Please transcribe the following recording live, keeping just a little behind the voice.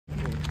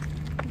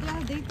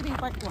Day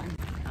 3 part 1.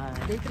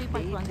 Day 3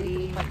 part 1.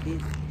 Day 3 part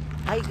this.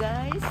 Hi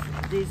guys,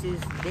 this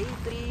is Day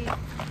 3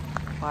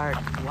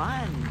 part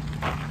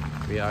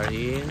 1. We are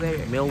in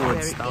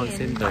Millwoods Town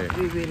Center.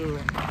 We will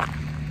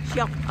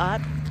shop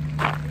at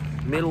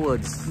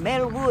Millwood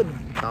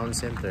Town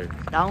Center.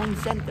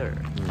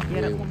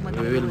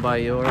 We will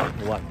buy your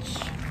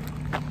watch.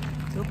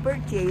 To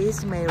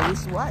purchase my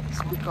wristwatch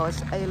because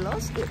I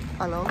lost it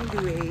along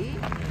the way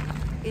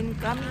in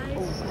coming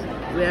over.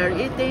 We are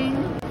eating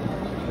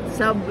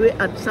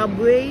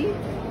Subway,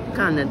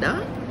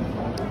 Canada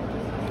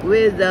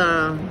with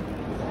a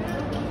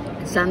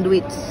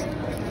sandwich.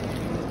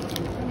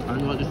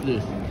 And what is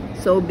this?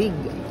 So big,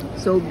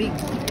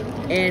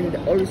 and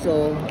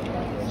also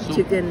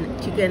chicken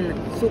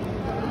soup.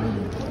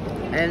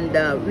 And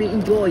we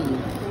enjoy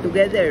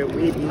together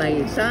with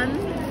my son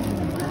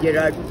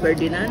Gerard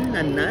Ferdinand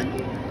Nanan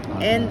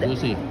and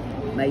Lucy.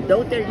 my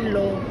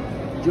daughter-in-law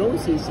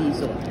Josie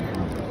Siso.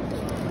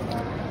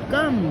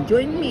 Come,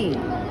 join me.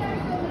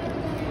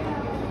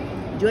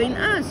 Join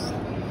us.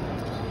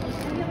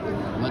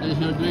 What is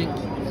your drink?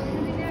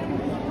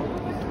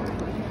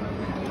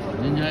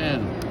 Ginger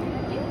ale.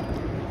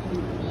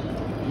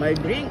 My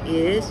drink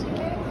is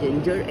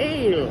ginger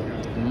ale.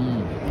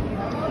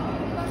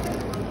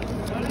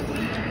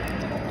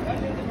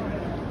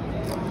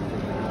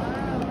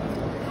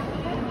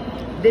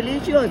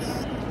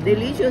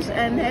 Delicious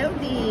and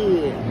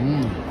healthy.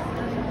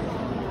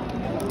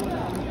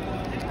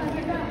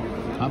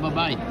 Have a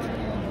bite.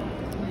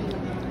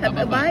 Have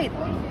a bite.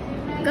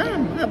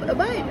 Come, have a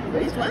bite.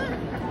 This one.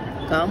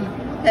 Come,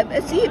 have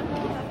a sip.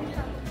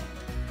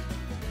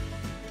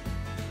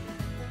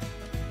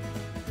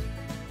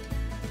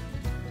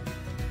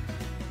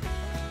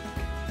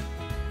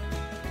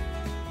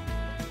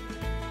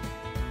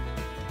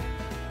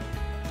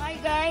 Hi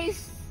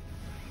guys.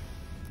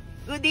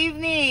 Good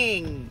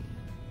evening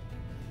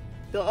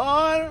to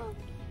all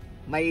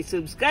my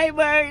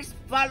subscribers,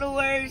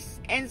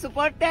 followers, and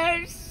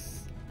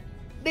supporters.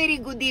 Very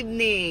good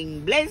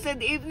evening,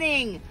 blessed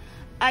evening.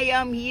 I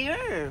am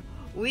here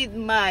with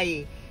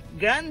my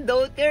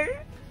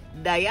granddaughter,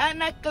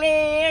 Diana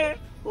Claire,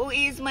 who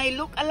is my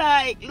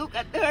look-alike. Look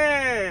at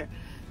her.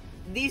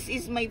 This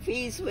is my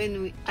face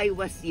when I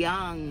was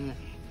young.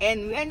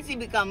 And when she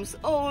becomes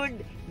old,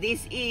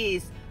 this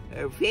is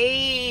her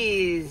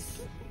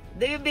face.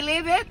 Do you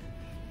believe it?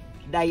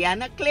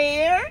 Diana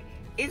Claire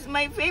is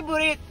my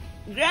favorite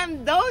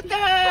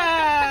granddaughter.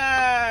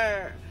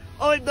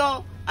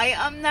 Although I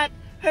am not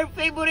her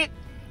favorite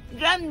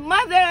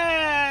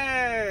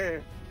grandmother.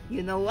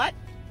 You know what?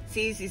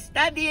 She's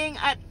studying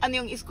at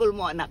ano yung school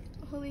mo, anak?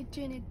 Holy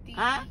Trinity.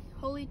 Ha?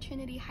 Holy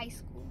Trinity High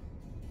School.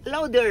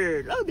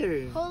 Louder.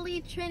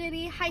 Holy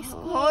Trinity High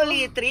School.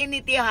 Holy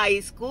Trinity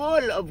High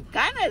School of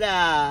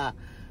Canada.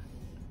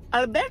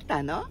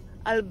 Alberta, no?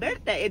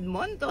 Alberta,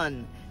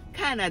 Edmonton,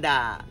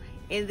 Canada.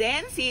 And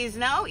then she is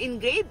now in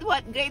grade,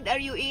 what grade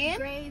are you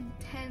in? Grade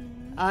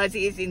 10.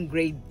 She is in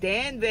grade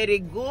 10. Very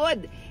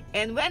good.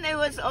 And when I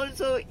was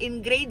also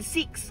in grade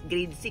 6,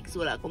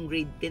 wala akong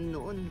grade 10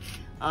 noon.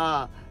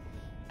 I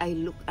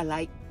look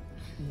alike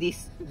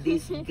this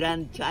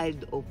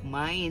grandchild of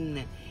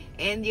mine.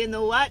 And you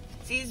know what?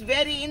 She's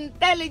very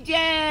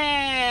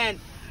intelligent.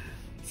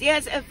 She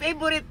has a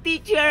favorite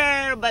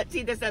teacher, but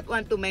she does not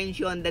want to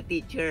mention the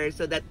teacher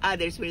so that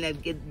others will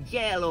not get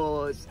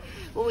jealous.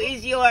 Who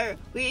is your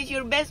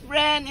best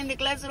friend in the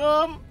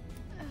classroom?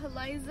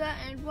 Eliza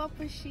and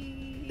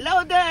Wapashi.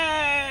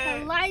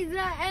 Louder!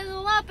 Eliza and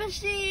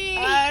Wapashi.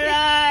 All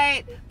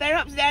right.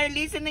 Perhaps they are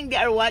listening. They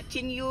are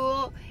watching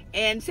you.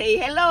 And say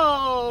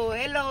hello.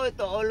 Hello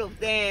to all of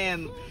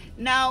them.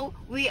 Now,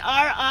 we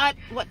are at,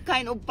 what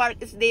kind of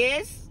park is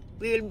this?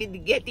 We will be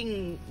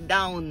getting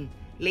down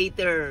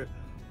later.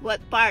 What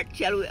park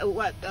shall we,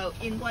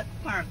 in what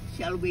park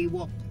shall we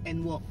walk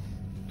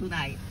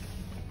tonight?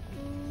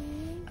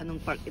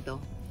 Anong park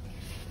ito?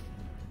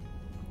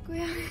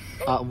 Kuya.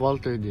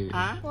 Walterdale.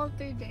 Ha?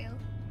 Walterdale.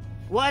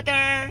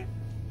 Walterdale.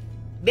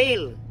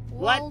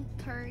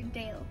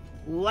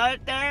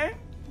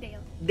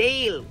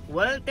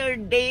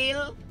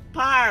 Walterdale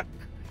Park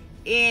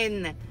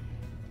in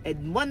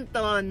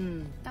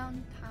Edmonton.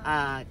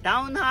 Downtown.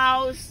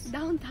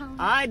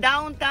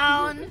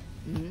 Downtown.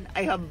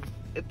 I have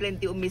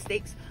plenty of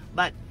mistakes,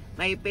 but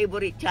my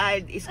favorite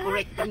child is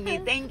correcting me.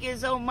 Thank you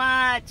so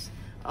much.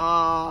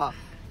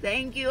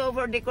 Thank you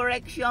for the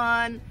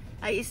correction.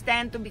 I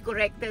stand to be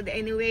corrected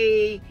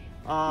anyway.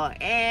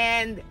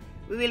 And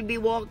we will be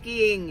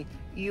walking.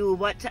 You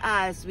watch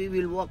us. We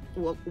will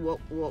walk,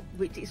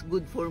 which is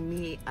good for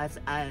me as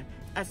a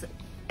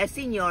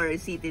senior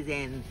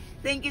citizen.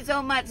 Thank you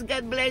so much.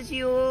 God bless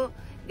you.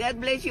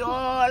 God bless you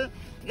all.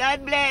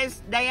 God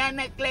bless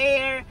Diana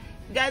Claire.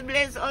 God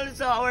bless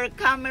also our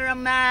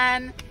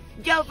cameraman,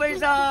 Jefferson.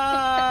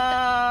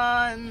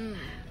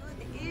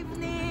 Good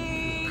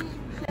evening.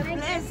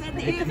 Blessed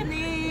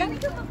evening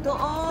to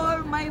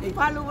all my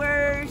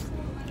followers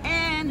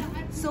and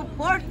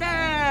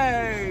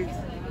supporters.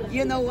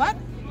 You know what?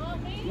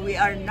 We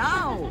are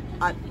now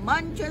at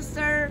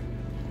Manchester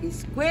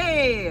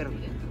Square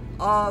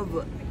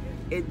of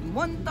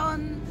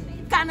Edmonton,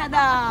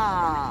 Canada.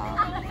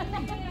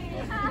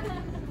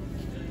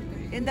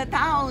 In the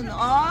town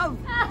of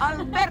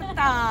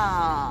Alberta.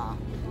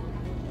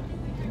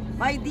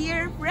 My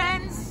dear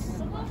friends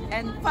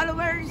and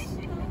followers,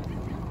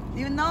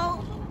 you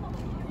know,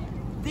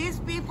 these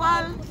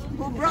people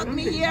who brought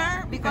me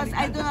here because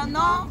I do not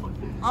know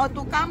how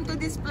to come to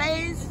this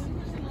place,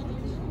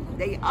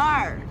 they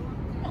are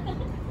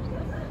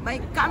my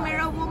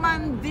camera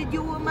woman,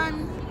 video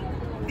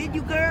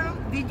girl,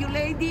 video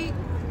lady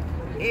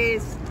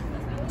is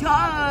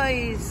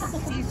Joyce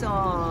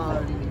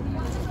Season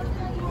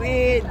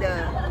with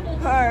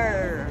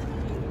her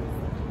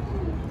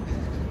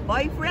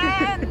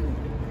boyfriend.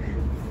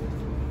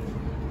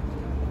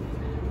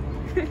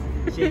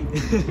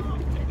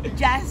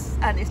 Just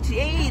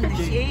Shane.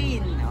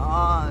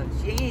 Oh,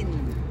 Shane.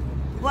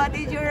 What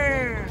is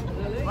your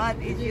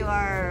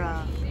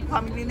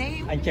family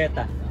name?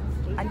 Ancheta.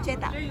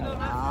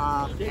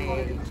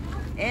 Okay.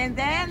 And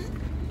then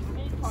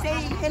say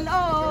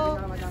hello.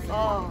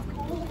 Oh,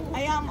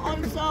 I am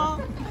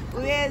also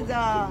with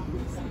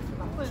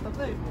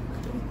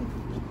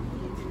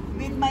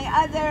my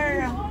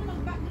other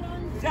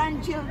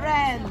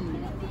grandchildren.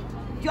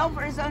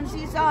 Jefferson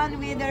Season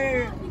with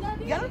her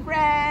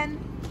girlfriend,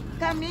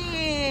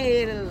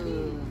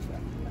 Camille.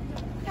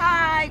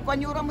 Hi,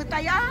 kwanyura mo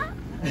taya?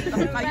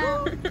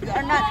 Kayo, you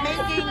are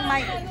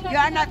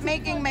not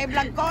making my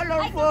vlog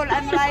colorful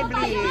and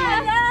lively.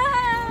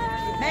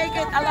 Make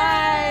it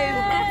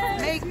alive.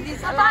 Make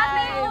this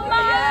alive.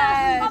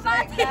 Yes,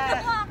 like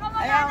that.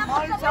 I am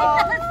also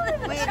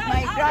with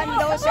my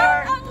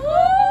granddaughter,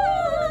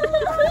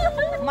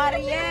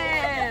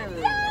 Marielle,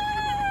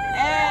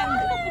 and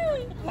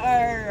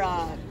her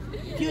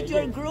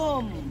future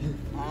groom,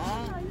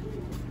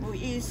 who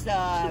is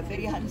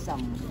very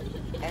handsome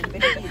and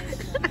very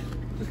rich,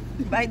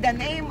 by the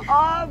name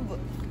of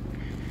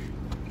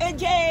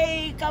Ed.D.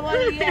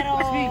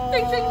 Caballero.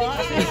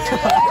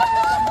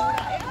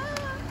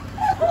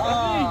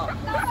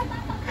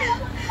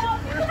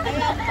 I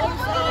am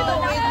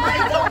also with my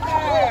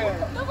daughter,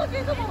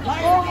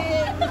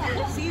 Marvin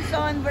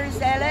Season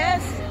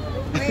Verceles,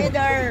 with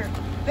her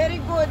very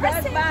good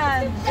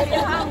husband, very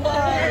humble.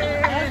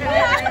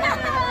 Yes.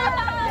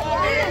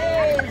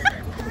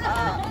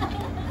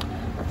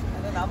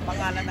 Ano na ang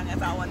pangalan ng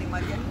asawa ni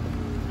Maria?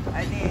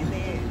 Ay,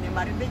 ni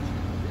Maribel?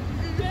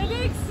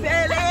 Felix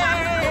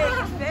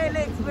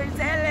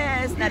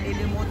Verceles.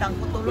 Nalilimutan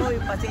ko tuloy.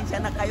 Pasensya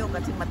na kayo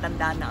kasi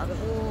matanda na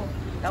ako.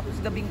 Tapos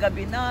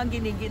gabing-gabi na,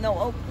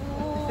 giniginaw ako.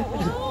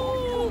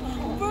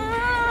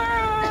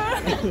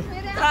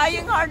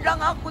 Trying hard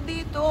lang ako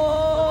dito.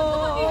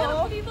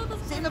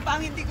 Sino pa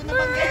ang hindi ko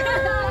nabanggit?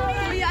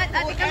 Kuya at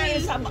Ate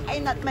Camille.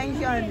 I not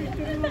mention.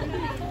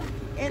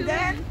 And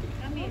then,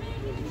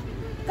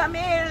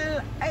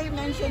 Camille, I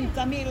mentioned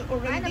Camille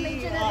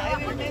already. I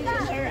will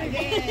mention her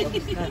again.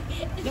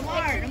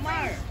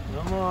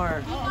 No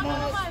more.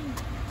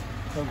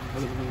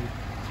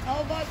 How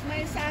about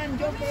my son,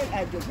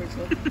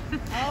 Jefferson?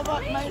 How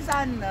about my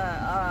son,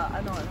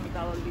 anong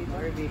tawag dito?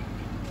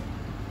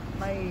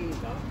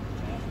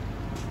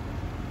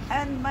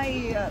 And my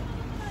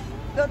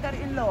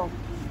daughter-in-law.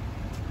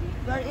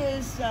 Where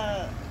is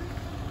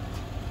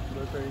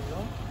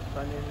Daughter-in-law?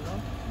 Son-in-law?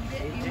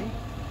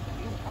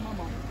 yung ama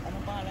mo?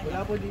 Anong pangalan niya?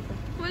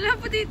 Wala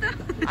po dito.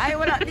 Ay,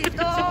 wala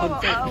dito.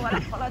 Wala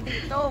pala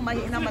dito.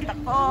 Mahina mata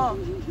ko.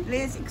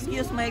 Please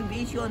excuse my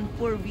vision,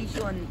 poor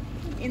vision.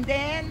 And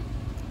then,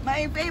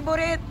 my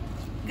favorite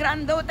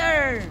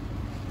granddaughter,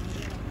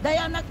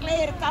 Diana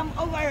Claire, come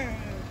over.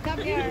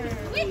 Come here.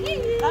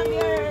 Come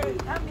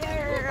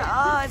here.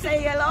 Oh, say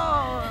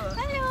hello.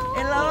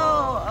 Hello.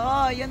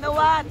 Oh, you know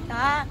what?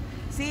 Huh?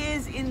 She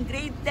is in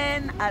grade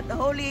 10 at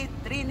Holy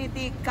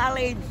Trinity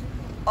College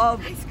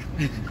of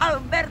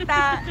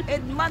Alberta,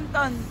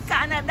 Edmonton,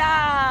 Canada.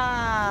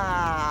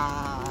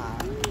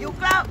 You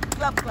clap.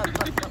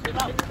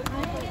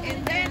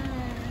 And then,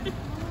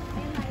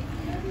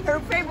 her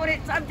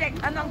favorite subject.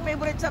 Anong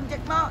favorite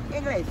subject mo?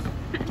 English.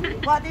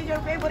 What is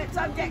your favorite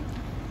subject?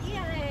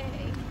 ELA.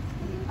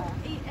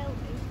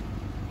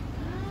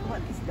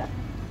 What is that?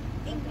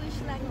 English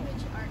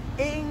Language Art.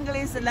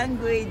 English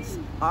Language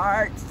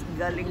Arts.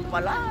 Galing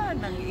pala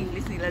ng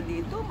English nila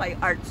dito. May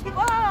arts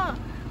pa.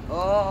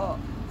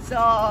 Oh, so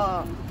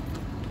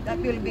that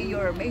will be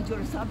your major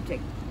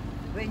subject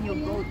when you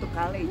go to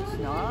college,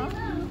 no?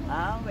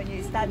 When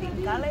you study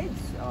in college,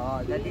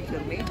 that is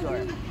your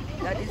major.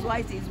 That is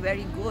why she's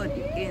very good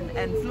in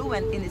and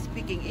fluent in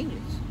speaking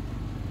English.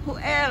 Who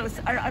else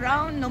are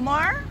around? No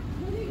more?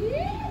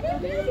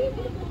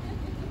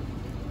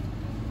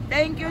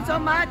 Thank you so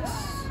much,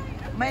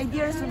 my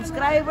dear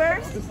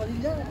subscribers,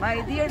 my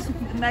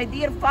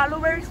dear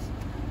followers,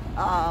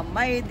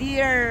 my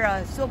dear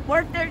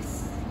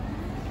supporters,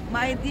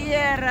 my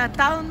dear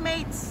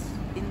townmates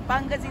in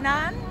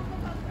Pangasinan,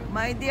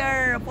 my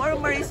dear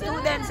former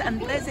students and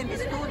present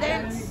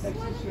students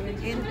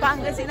in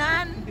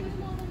Pangasinan,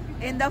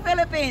 in the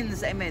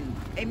Philippines, I mean,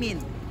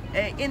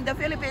 in the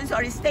Philippines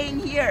or staying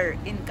here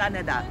in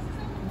Canada.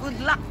 good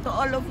luck to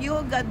all of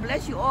you. God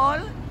bless you all.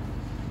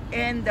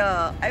 And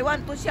I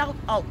want to shout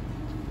out.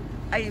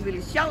 I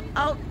will shout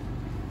out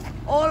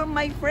all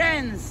my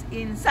friends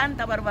in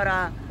Santa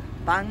Barbara,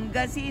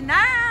 Pangasinan,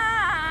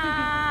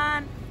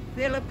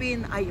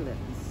 Philippine Islands.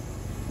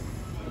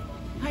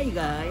 Hi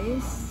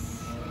guys.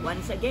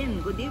 Once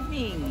again, good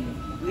evening.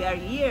 We are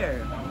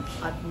here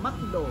at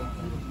McDo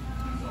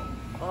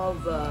of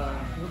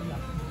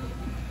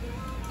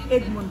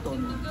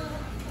Edmonton,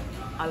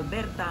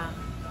 Alberta,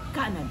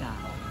 Canada.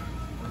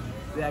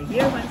 We are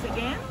here once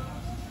again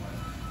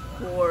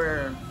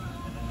for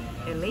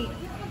a late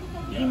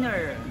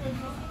dinner.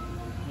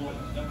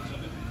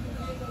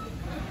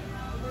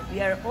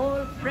 We are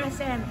all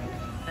present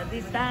at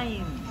this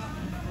time.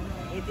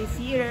 It is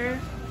here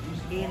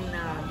in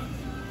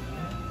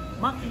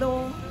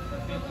McDo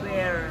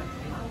where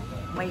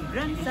my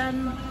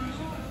grandson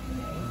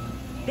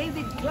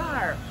David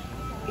Clark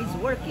is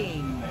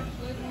working.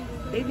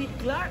 David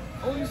Clark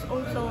owns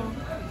also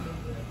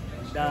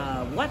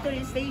the water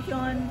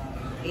station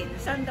in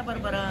Santa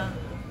Barbara,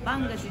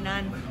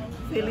 Pangasinan,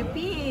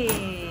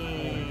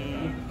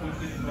 Philippines.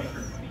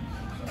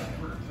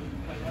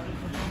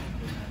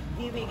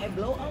 Giving a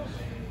blowout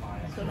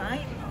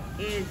tonight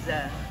is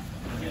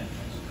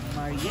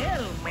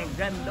Marielle, my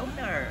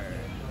granddaughter.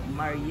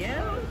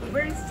 Marielle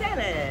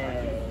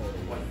Verceles.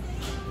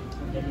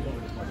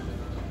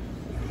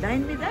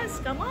 Dine with us,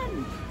 come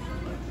on.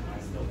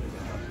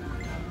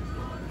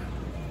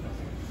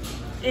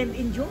 And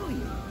enjoy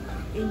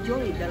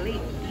the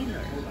late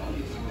dinner.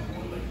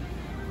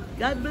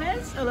 God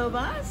bless all of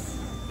us.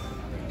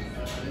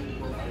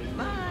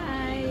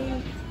 Bye.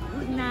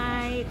 Good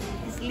night.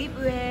 Sleep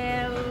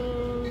well.